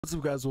What's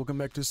up, guys? Welcome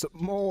back to some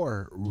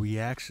more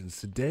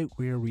reactions. Today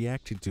we are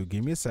reacting to,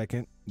 give me a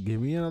second,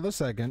 give me another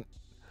second.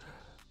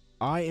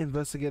 I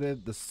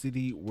investigated the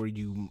city where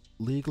you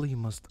legally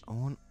must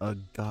own a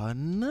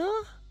gun.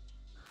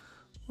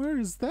 Where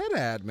is that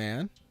at,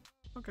 man?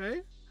 Okay.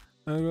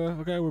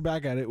 Okay, we're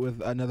back at it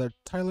with another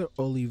Tyler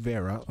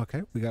Oliveira.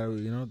 Okay, we got,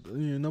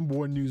 number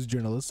one news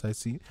journalist, I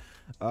see.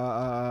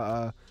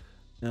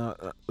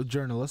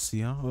 Journalist,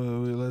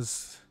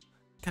 let's,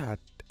 god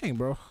dang,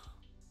 bro.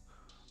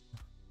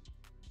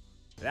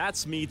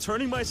 That's me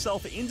turning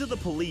myself into the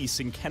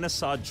police in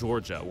Kennesaw,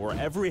 Georgia, where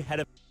every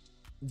head of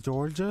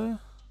Georgia?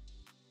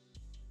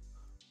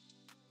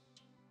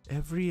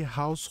 Every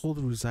household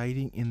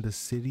residing in the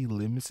city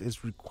limits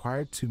is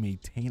required to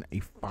maintain a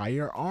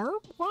firearm?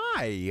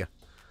 Why?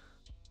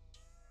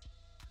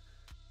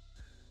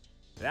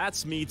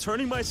 That's me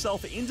turning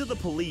myself into the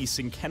police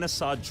in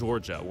Kennesaw,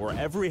 Georgia, where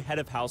every head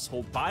of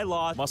household by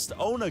law must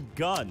own a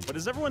gun. But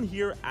does everyone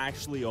here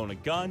actually own a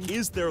gun?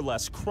 Is there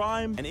less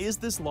crime? And is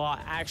this law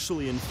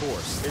actually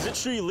enforced? Is it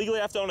true you legally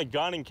have to own a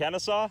gun in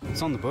Kennesaw?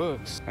 It's on the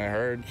books, I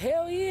heard.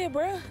 Hell yeah,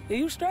 bruh. Are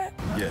you strapped?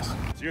 Yes.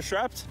 So you're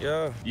strapped?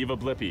 Yeah. You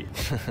have a blippy.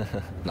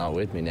 Not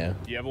with me now.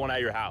 Do you have one at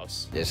your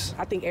house? Yes.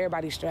 I think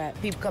everybody's strapped.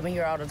 People come in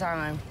here all the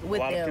time with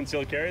A lot of them.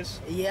 concealed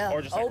carries? Yeah.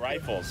 Or just like open.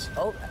 rifles?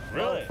 Oh,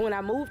 Really? When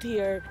I moved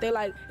here, they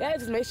like, yeah,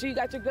 just make sure you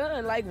got your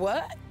gun. Like,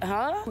 what?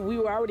 Huh? We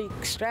were already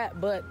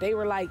strapped, but they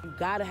were like, you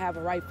gotta have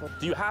a rifle.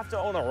 Do you have to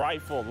own a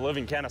rifle to live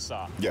in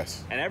Kennesaw?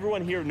 Yes. And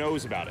everyone here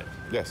knows about it?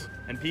 Yes.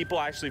 And people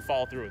actually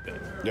follow through with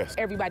it? Yes.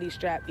 Everybody's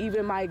strapped,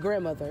 even my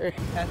grandmother.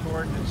 That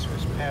ordinance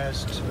was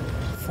passed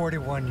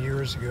 41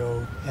 years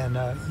ago,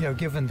 and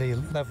given the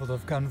level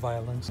of gun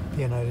violence in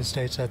the United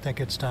States, I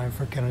think it's time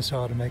for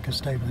Kennesaw to make a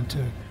statement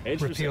to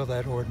repeal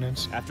that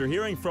ordinance. After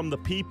hearing from the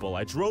people,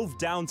 I drove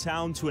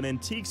downtown to an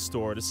antique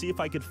store to see if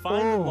I could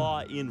find the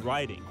law in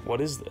writing.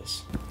 What is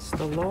this? It's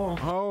the law.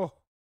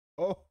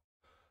 Oh,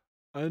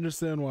 I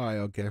understand why.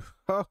 Okay.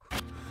 Oh,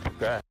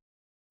 Okay.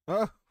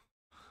 oh,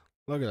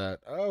 look at that.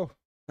 Oh,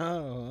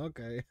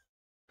 okay.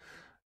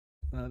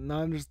 Now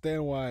I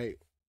understand why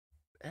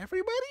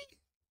everybody?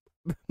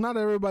 Not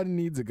everybody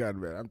needs a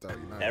gun, man. I'm telling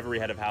you. Every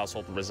head of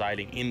household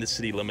residing in the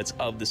city limits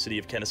of the city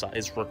of Kennesaw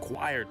is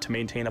required to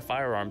maintain a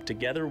firearm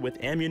together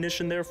with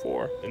ammunition,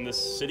 therefore. In the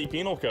city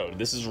penal code,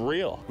 this is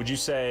real. Would you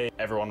say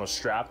everyone was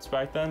strapped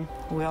back then?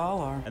 We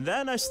all are. And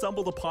then I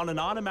stumbled upon an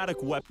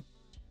automatic weapon.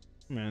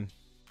 Man,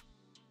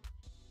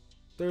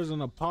 there's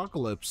an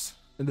apocalypse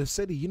in the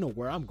city. You know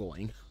where I'm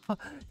going.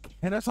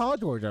 Kennesaw,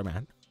 Georgia,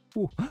 man.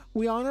 Ooh,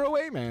 we on our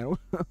way, man.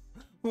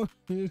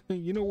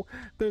 You know,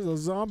 there's a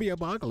zombie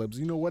apocalypse.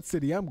 You know what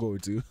city I'm going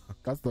to?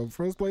 That's the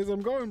first place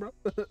I'm going, bro.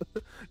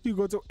 You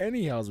go to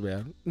any house,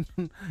 man.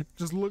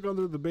 Just look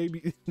under the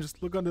baby.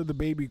 Just look under the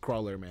baby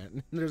crawler,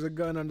 man. There's a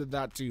gun under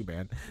that too,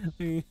 man.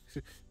 You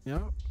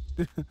know,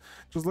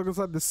 just look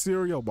inside the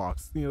cereal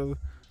box. You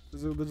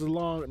know, there's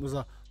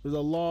a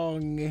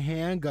long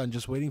handgun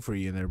just waiting for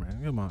you in there,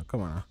 man.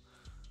 Come on.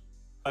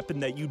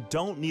 Weapon that you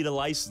don't need a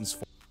license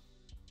for.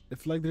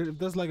 If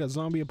there's like a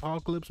zombie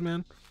apocalypse,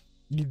 man,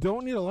 you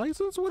don't need a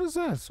license? What is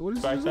this? What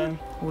is Back this? then?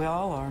 We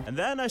all are. And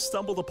then I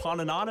stumbled upon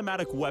an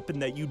automatic weapon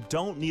that you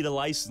don't need a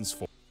license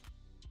for.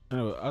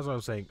 Anyway, as I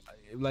was saying,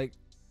 like,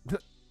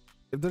 if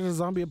there's a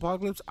zombie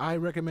apocalypse, I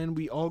recommend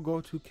we all go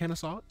to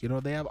Kennesaw. You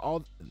know, they have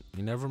all.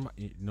 You never mind.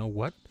 You know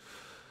what?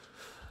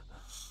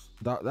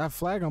 That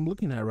flag I'm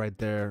looking at right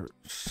there.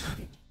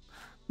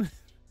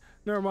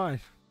 Never mind.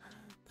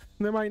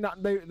 They might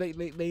not.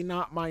 They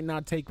might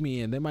not take me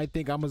in. They might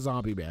think I'm a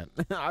zombie, man.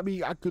 I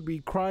mean, I could be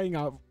crying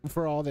out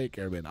for all they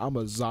care, man. I'm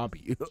a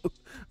zombie.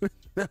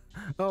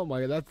 Oh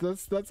my god,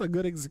 that's a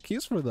good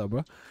excuse for them,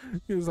 bro.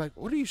 He was like,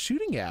 "What are you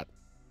shooting at?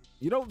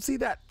 You don't see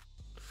that?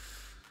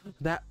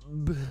 There's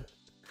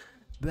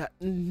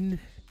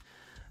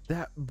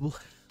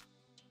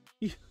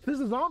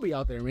a zombie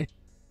out there, man.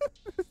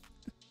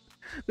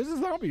 There's a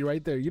zombie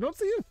right there. You don't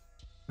see him?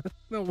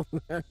 No."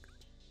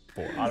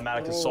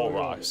 Automatic assault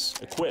rocks,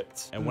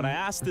 equipped. And when I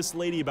asked this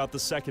lady about the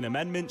Second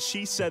Amendment,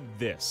 she said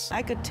this.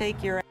 I could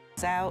take your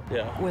ass out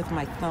with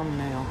my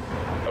thumbnail.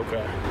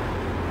 Okay.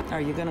 Are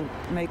you gonna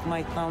make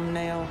my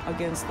thumbnail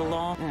against the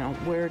law? Now,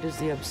 where does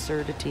the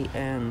absurdity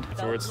end?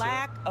 The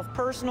lack of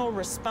personal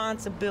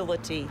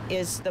responsibility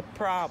is the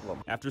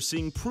problem. After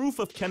seeing proof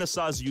of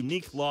Kennesaw's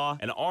unique law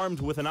and armed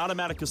with an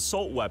automatic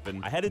assault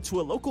weapon, I headed to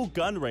a local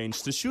gun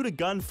range to shoot a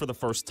gun for the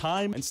first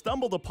time and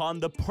stumbled upon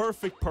the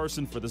perfect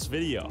person for this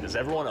video. Does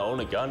everyone own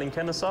a gun in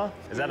Kennesaw?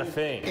 Is that a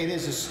thing? It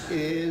is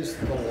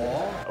the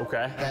law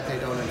that they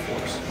don't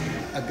enforce.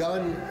 A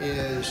gun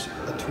is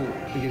a tool.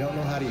 If you don't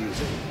know how to use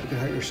it, you can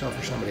hurt yourself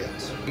or somebody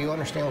else. Do you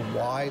understand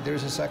why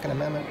there's a Second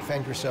Amendment?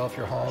 Defend yourself,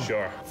 your home,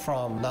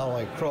 from not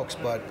only crooks,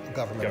 but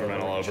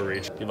governmental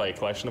overreach. You like a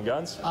collection of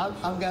guns?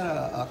 I've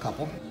got a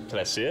couple. Can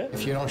I see it?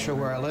 If you don't show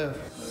where I live.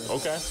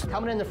 Okay.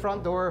 Coming in the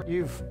front door,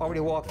 you've already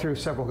walked through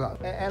several guns.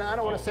 And I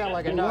don't want to sound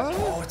like a nut.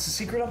 Oh, it's a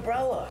secret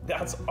umbrella.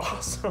 That's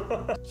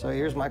awesome. So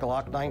here's my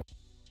Glock 9.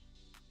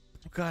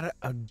 You got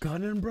a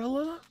gun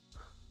umbrella?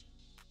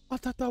 I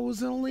thought that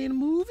was only in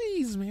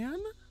movies, man.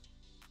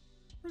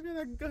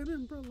 a gun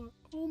umbrella.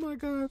 Oh my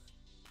God.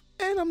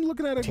 And I'm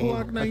looking at a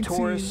Glock 19. A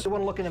Taurus. You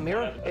want to look in the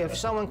mirror? If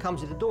someone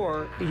comes to the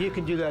door, you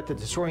can do that to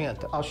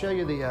disorient. I'll show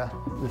you the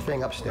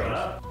thing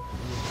upstairs.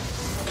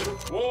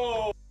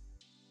 Whoa!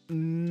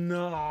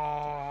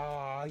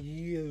 Nah,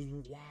 he is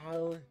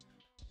wild.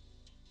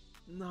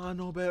 Nah,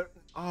 no better.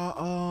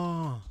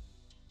 Bro,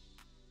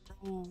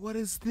 what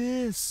is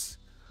this?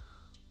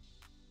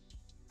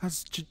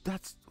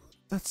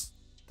 That's.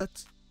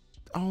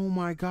 Oh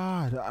my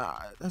God,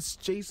 that's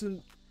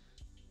Jason.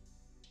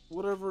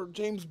 Whatever,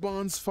 James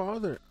Bond's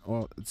father.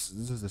 Well, this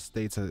is the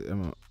States.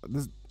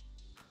 Is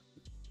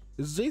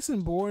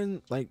Jason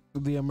Bourne like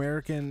the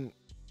American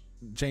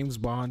James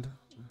Bond?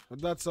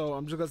 That's so.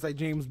 I'm just gonna say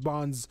James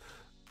Bond's,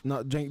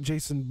 not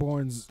Jason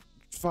Bourne's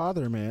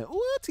father, man.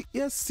 What? He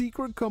has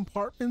secret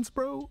compartments,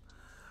 bro.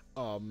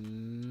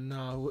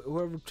 No.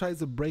 Whoever tries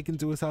to break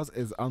into his house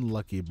is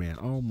unlucky, man.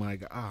 Oh my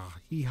God.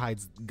 He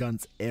hides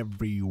guns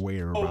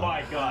everywhere. Oh bro.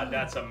 my God,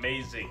 that's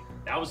amazing.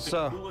 That was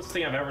the coolest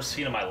thing I've ever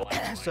seen in my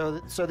life.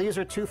 So these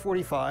are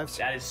 245s.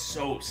 That is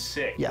so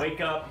sick. Yeah. Wake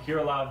up, hear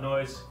a loud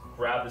noise,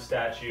 grab the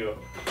statue.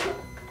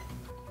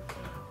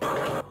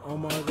 Oh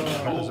my God.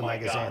 There's a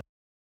magazine.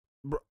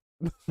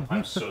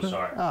 I'm so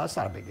sorry. Oh, that's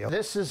not a big deal.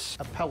 This is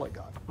a pellet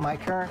gun. My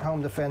current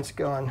home defense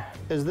gun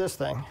is this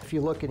thing. If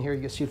you look in here, you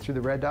can see through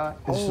the red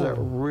dot. This is a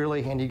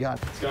really handy gun.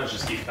 These guns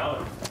just keep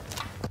coming.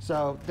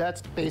 So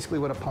that's basically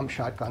what a pump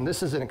shotgun.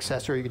 This is an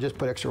accessory. You can just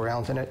put extra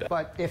rounds in it.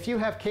 But if you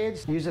have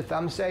kids, use a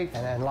thumb safe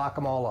and then lock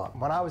them all up.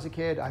 When I was a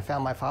kid, I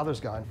found my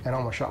father's gun and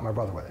almost shot my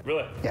brother with it.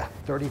 Really? Yeah.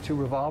 32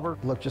 revolver.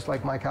 Looked just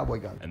like my cowboy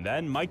gun. And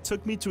then Mike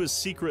took me to his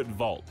secret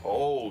vault.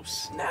 Oh,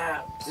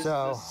 snap. This is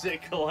a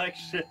sick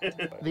collection.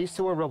 These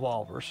two are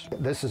revolvers.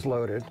 This is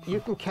loaded.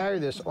 You can carry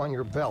this on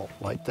your belt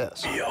like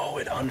this. Yo,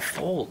 it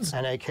unfolds.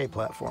 An AK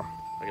platform.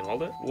 I can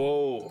hold it?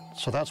 Whoa.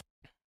 So that's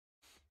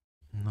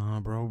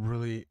Nah, bro,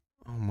 really.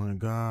 Oh my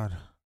God.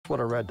 what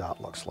a red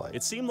dot looks like.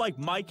 It seemed like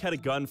Mike had a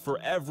gun for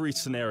every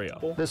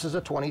scenario. This is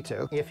a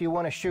 22. If you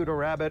want to shoot a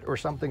rabbit or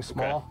something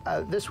small,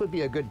 this would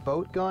be a good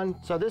boat gun.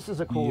 So this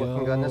is a cool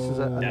looking gun. This is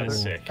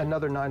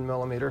another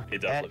 9mm.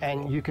 It does look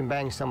and cool. you can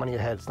bang somebody in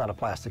the head. It's not a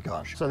plastic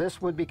gun. So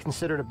this would be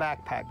considered a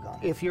backpack gun.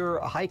 If you're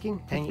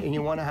hiking and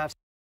you want to have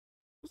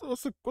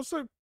What's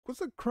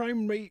the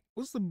crime rate?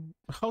 What's the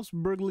house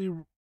burglary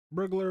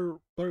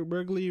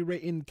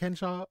rate in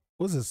Kennesaw?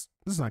 What's this?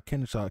 This is not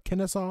Kennesaw.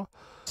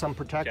 some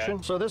protection.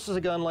 Okay. So this is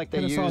a gun like they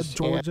Kennesaw, use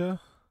Georgia.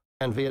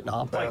 in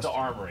Vietnam. Like the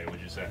armory, would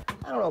you say?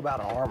 I don't know about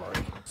an armory.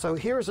 So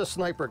here's a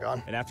sniper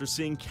gun. And after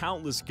seeing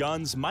countless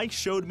guns, Mike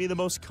showed me the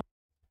most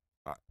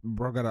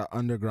Bro got an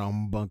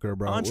underground bunker,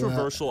 bro.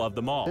 controversial of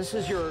them all. This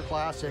is your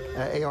classic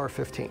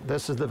AR-15.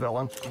 This is the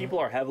villain. People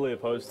are heavily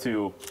opposed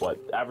to,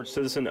 average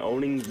citizen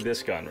owning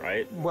this gun,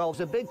 right? Well, it's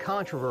a big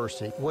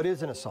controversy. What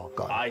is an assault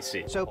gun? I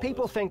see. So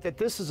people think that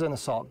this is an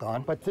assault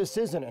gun, but this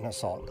isn't an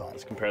assault gun.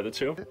 Let's compare the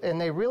two. And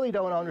they really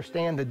don't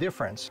understand the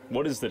difference.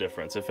 What is the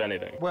difference, if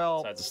anything?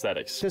 Well, besides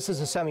aesthetics. This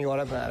is a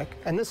semi-automatic,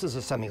 and this is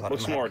a semi-automatic.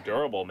 Looks more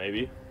durable,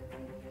 maybe.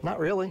 Not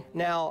really.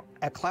 Now,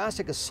 a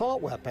classic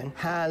assault weapon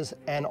has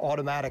an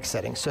automatic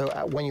setting. So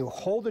when you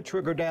hold the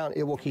trigger down,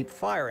 it will keep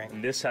firing.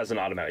 And this has an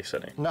automatic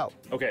setting. No.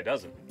 Okay, it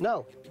doesn't.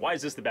 No. Why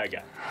is this the bad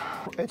guy?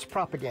 It's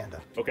propaganda.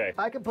 Okay.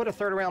 I could put a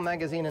 30-round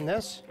magazine in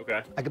this.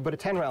 Okay. I could put a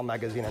 10-round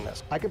magazine in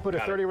this. I could put a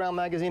 30-round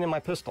magazine in my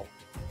pistol.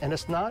 And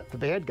it's not the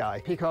bad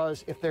guy,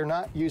 because if they're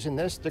not using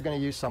this, they're going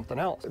to use something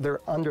else.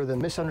 They're under the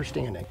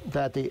misunderstanding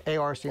that the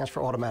AR stands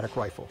for automatic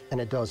rifle, and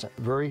it doesn't.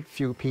 Very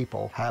few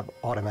people have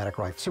automatic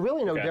rifles. So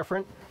really no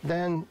different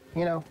than,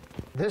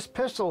 this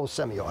pistol is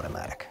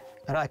semi-automatic.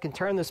 And I can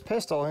turn this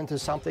pistol into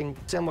something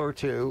similar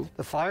to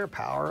the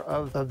firepower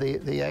of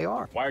the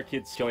AR. Why are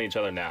kids killing each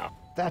other now?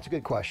 That's a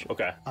good question.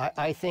 Okay.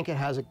 I think it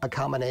has a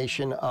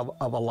combination of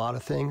a lot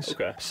of things.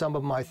 Okay. Some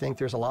of them, I think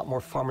there's a lot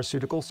more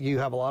pharmaceuticals. You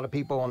have a lot of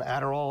people on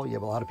Adderall, you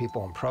have a lot of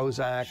people on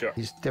Prozac,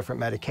 these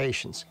different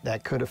medications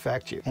that could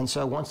affect you. And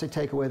so once they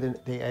take away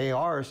the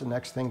ARs, the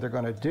next thing they're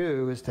going to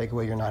do is take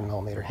away your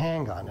 9mm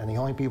handgun. And the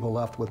only people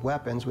left with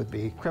weapons would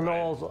be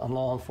criminals,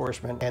 law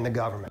enforcement, and the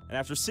government. And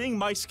after seeing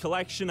Mike's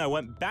collection, I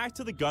went back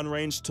to the gun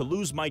range to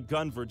lose my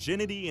gun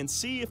virginity and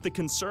see if the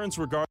concerns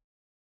regarding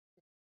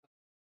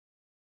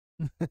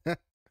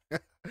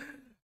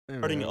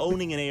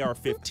owning an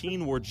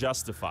AR-15 were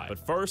justified. But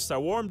first, I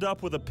warmed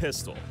up with a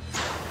pistol.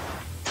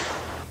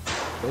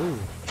 Ooh.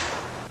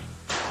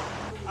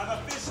 I've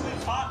officially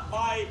caught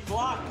my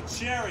Glock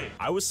Cherry.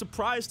 I was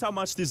surprised how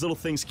much these little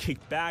things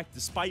kicked back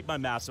despite my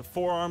massive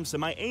forearms,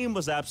 and my aim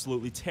was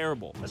absolutely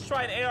terrible. Let's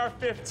try an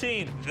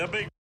AR-15. The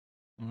big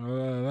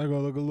That gonna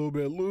look a little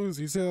bit loose.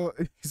 You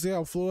see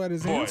how Flo had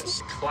his hands?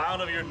 boys,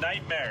 clown of your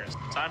nightmares.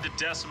 Time to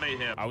decimate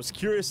him. I was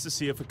curious to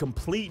see if a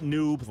complete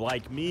noob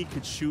like me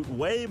could shoot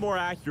way more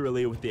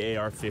accurately with the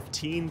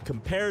AR-15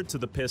 compared to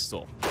the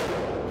pistol.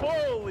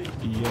 Holy!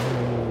 Yo.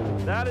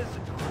 That is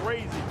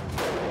crazy.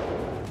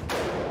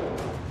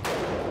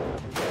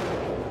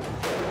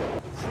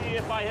 See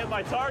if I hit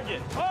my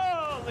target.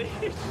 Holy!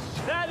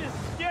 That is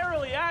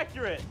scarily very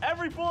accurate.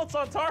 Every bullet's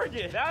on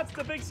target. That's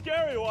the big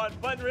scary one.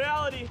 But in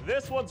reality,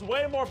 this one's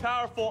way more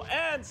powerful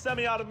and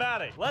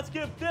semi-automatic. Let's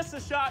give this a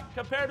shot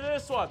compared to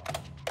this one.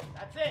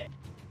 That's it.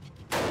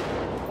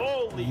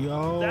 Holy,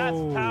 that's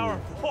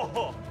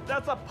powerful.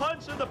 That's a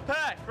punch in the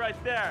pack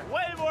right there.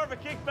 Way more of a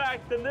kickback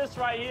than this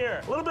right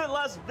here. A little bit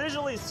less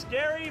visually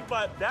scary,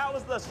 but that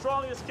was the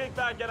strongest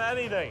kickback in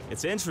anything.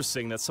 It's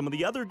interesting that some of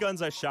the other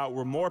guns I shot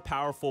were more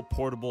powerful,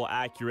 portable,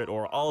 accurate,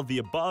 or all of the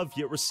above,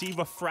 yet receive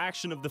a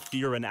fraction of the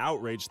fear and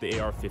outrage the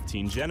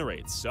AR-15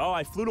 generates. So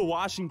I flew to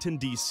Washington,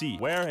 D.C.,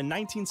 where in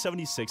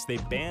 1976 they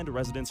banned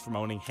residents from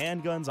owning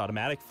handguns,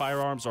 automatic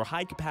firearms, or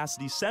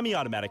high-capacity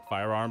semi-automatic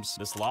firearms.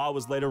 This law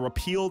was later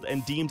repealed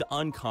and deemed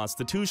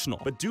unconstitutional.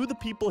 But do the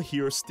people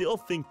here still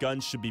think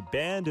guns should be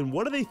banned, and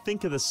what do they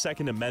think of the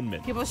Second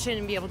Amendment? People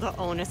shouldn't be able to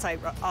own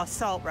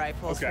assault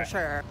rifles, for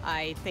sure.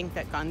 I think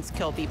that guns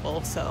kill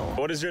people, so.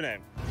 What is your name?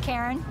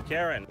 Karen.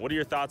 Karen, what are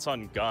your thoughts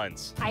on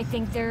guns? I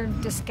think they're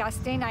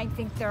disgusting. I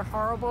think they're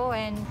horrible,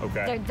 and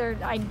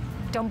I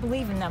don't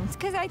believe in them.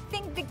 Because I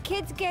think the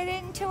kids get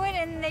into it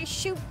and they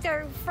shoot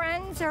their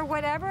friends or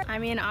whatever. I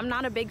mean, I'm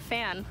not a big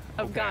fan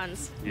of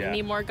guns. We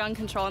need more gun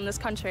control in this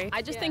country.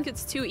 I just think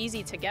it's too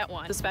easy to get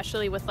one,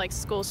 especially with like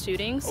school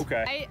shootings.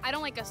 Okay. I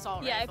don't like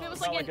assault rifles. If it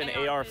was like an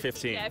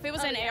AR-15. Yeah, if it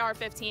was an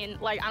AR-15,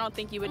 like I don't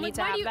think you would need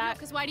to have that.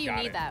 Because why do you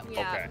need that?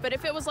 Yeah. But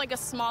if it was like a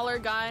smaller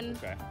gun,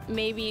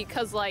 maybe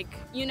because like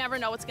you never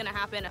know what's gonna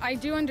happen. I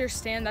do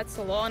understand that's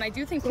the law, and I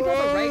do think people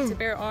have a right to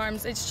bear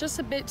arms. It's just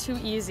a bit too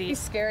easy. It's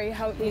scary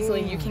how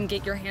easily you can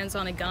get your hands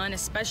on a gun,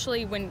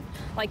 especially when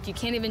like you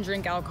can't even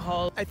drink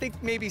alcohol. I think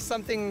maybe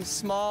something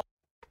small.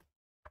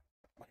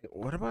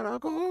 What about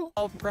alcohol?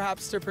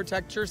 Perhaps to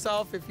protect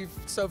yourself if you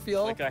so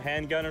feel. Like a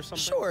handgun or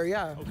something? Sure,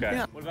 yeah. Okay.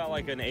 Yeah. What about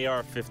like an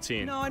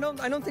AR-15? No, I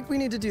don't think we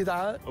need to do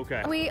that.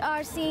 Okay. We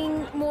are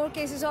seeing more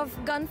cases of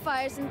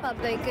gunfires in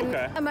public in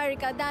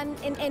America than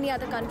in any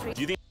other country.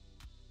 Do you think?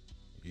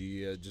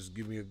 Yeah, just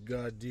give me a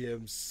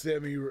goddamn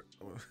semi. Look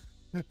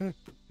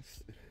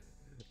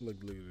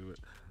at it.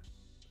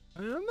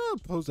 I'm not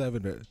opposed to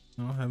having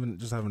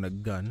a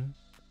gun.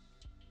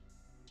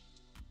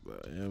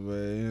 But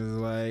it's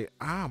like,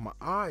 my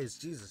eyes,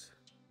 Jesus.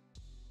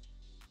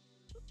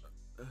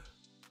 I'm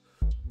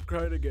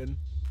crying again.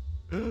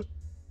 Where's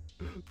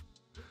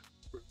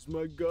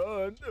my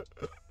gun?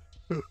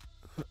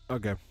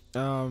 Okay.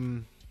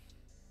 Dang,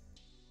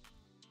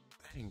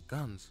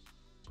 guns.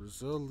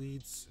 Brazil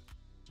leads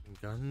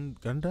gun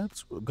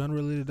deaths?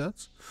 Gun-related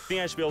deaths?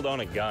 Think I should be able to own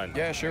a gun?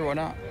 Yeah, sure, why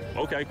not?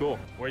 Okay, cool.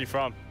 Where are you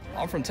from?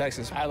 I'm from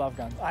Texas. I love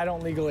guns. I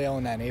don't legally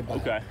own any,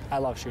 but I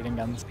love shooting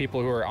guns. People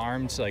who are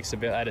armed like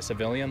at a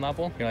civilian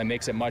level, it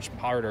makes it much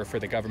harder for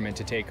the government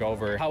to take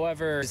over.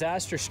 However,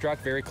 disaster struck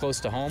very close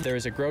to home. There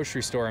was a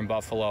grocery store in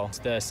Buffalo. It's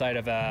the site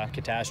of a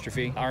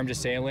catastrophe. Armed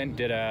assailant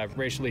did a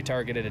racially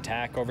targeted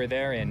attack over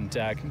there and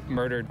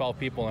murdered 12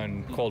 people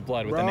in cold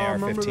blood with an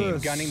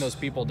AR-15, gunning those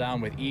people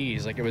down with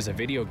ease like it was a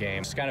video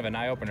game. It's kind of an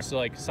eye-opener. So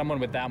like someone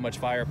with that much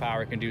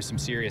firepower can do some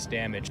serious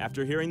damage.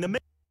 After hearing the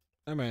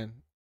hey man,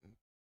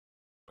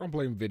 I'm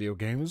playing video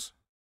games.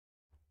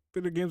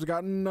 Video games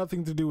got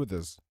nothing to do with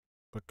this.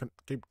 But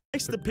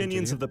mixed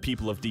opinions of the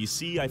people of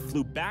DC, I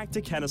flew back to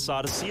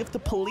Kennesaw to see if the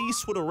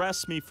police would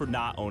arrest me for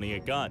not owning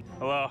a gun.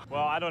 Hello.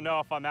 Well, I don't know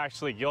if I'm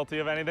actually guilty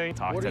of anything.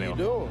 What are you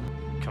doing?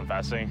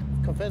 Confessing.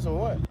 Confessing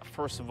what?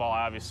 First of all,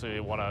 I obviously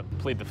want to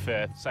plead the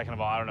fifth. Second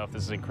of all, I don't know if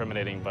this is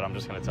incriminating, but I'm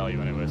just going to tell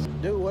you anyways.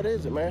 Dude, what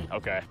is it, man?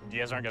 Okay. You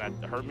guys aren't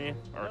going to hurt me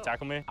or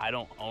tackle me? I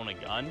don't own a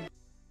gun.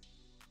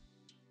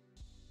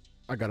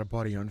 I got a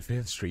buddy on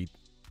 5th Street.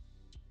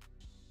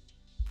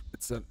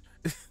 It's a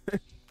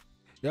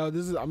yo,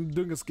 I'm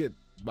doing a skit,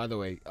 by the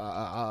way.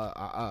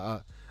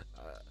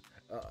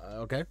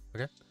 Okay.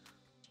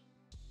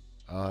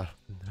 I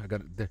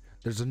got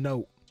there's a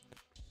note.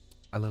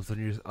 I left on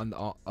your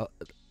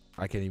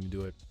I can't even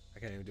do it.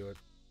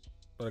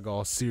 But I go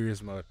all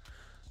serious mode.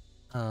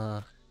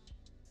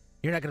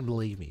 You're not gonna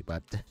believe me,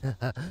 but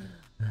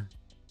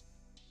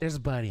there's a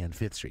buddy on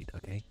 5th Street,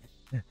 okay?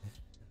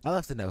 I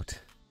left a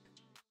note.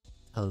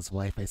 Tell his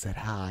wife I said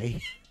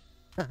hi.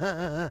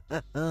 And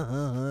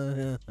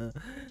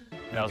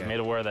I was made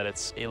aware that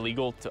it's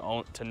illegal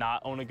to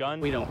not own a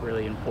gun. We don't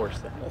really enforce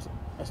that.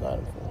 That's not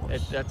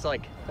enforced. That's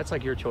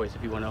like your choice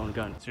if you want to own a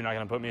gun. So you're not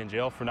going to put me in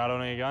jail for not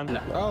owning a gun?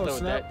 No. Oh,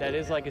 so that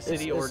is like a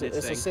city ordinance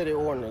It's thing. a city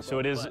ordinance. So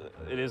it is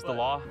the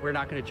law? We're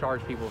not going to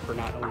charge people for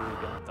not owning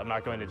a gun. I'm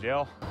not going to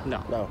jail?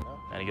 No.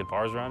 Any good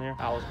bars around here?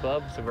 Owl's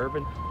Pub,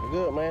 Suburban. You're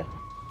good, man.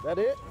 That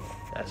it?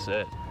 That's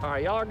it. All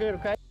right, y'all are good,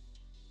 okay?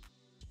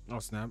 Oh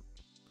snap.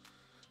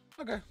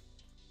 Okay.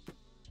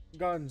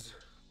 Guns.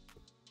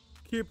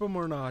 Keep them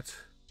or not.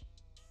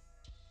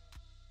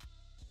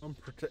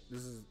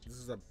 This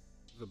is a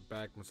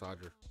back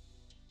massager,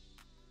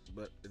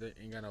 but it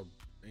ain't got no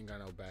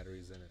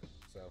batteries in it,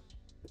 so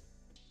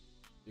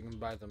you can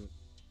buy them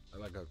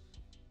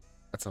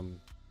at some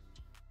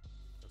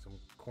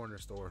corner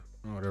store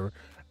or whatever.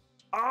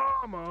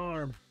 Ah, my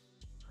arm.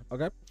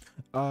 Okay.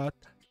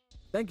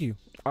 Thank you.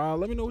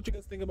 Let me know what you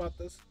guys think about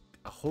this.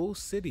 A whole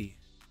city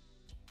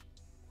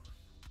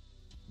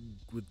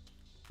with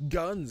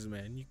guns,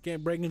 man. You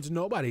can't break into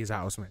nobody's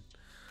house, man.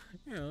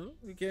 You know,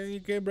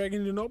 you can't break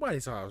into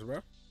nobody's house, bro.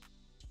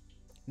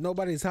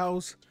 Nobody's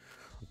house.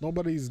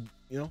 Nobody's,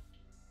 you know,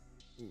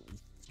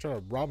 try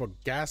to rob a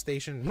gas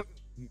station.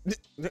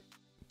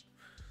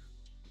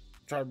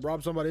 Try to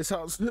rob somebody's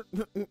house.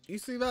 You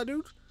see that,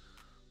 dude?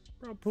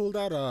 Bro pulled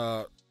out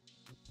a.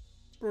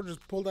 Bro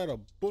just pulled out a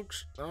book.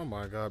 Oh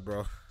my god,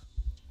 bro.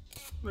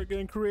 They're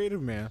getting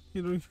creative, man.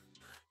 You know, you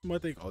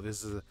might think, oh,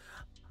 this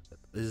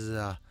is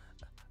a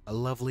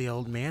lovely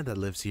old man that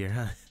lives here,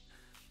 huh?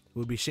 It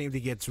would be shame he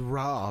gets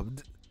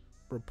robbed.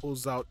 Bro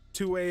pulls out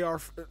 2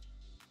 AR.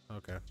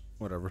 Okay,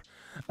 whatever.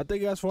 I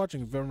thank you guys for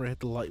watching. If you ever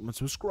hit the like and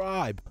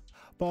subscribe.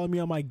 Follow me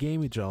on my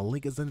gaming channel.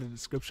 Link is in the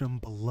description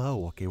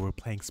below. Okay, we're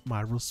playing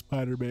Marvel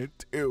Spider-Man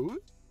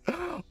 2.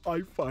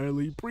 I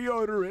finally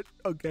pre-ordered it.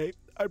 Okay,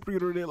 I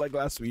pre-ordered it like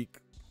last week.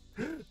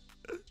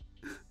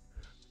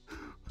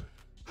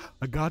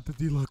 I got the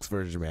deluxe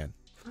version, man.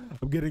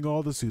 I'm getting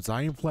all the suits.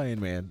 I ain't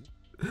playing, man.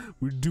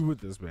 We're doing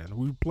this, man.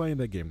 We're playing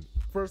that game.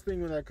 First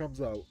thing when that comes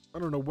out. I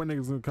don't know when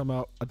it's gonna come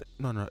out.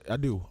 No, I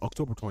do.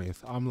 October 20th.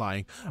 I'm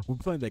lying. We're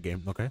playing that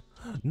game, okay?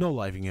 No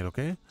living it,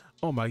 okay?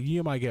 Oh my,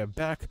 you might get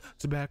back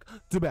to back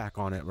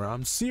on it, bro.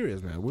 I'm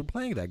serious, man. We're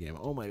playing that game.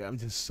 Oh my god, I'm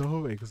just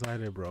so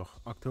excited, bro.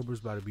 October's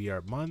about to be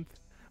our month.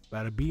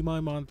 About to be my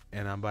month,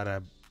 and I'm about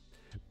to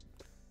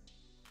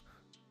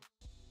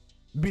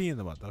be in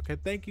the month, okay?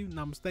 Thank you.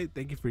 Namaste.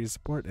 Thank you for your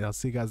support, and I'll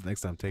see you guys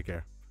next time. Take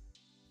care.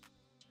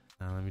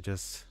 Now let me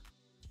just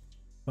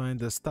find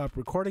the stop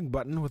recording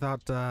button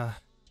without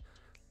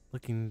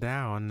looking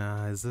down.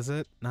 Is this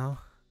it? No.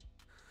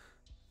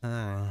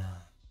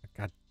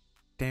 God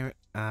damn it.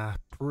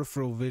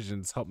 Peripheral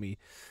visions, help me.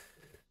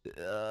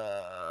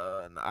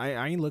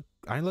 I ain't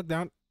look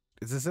down.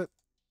 Is this it?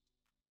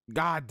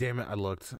 God damn it, I looked.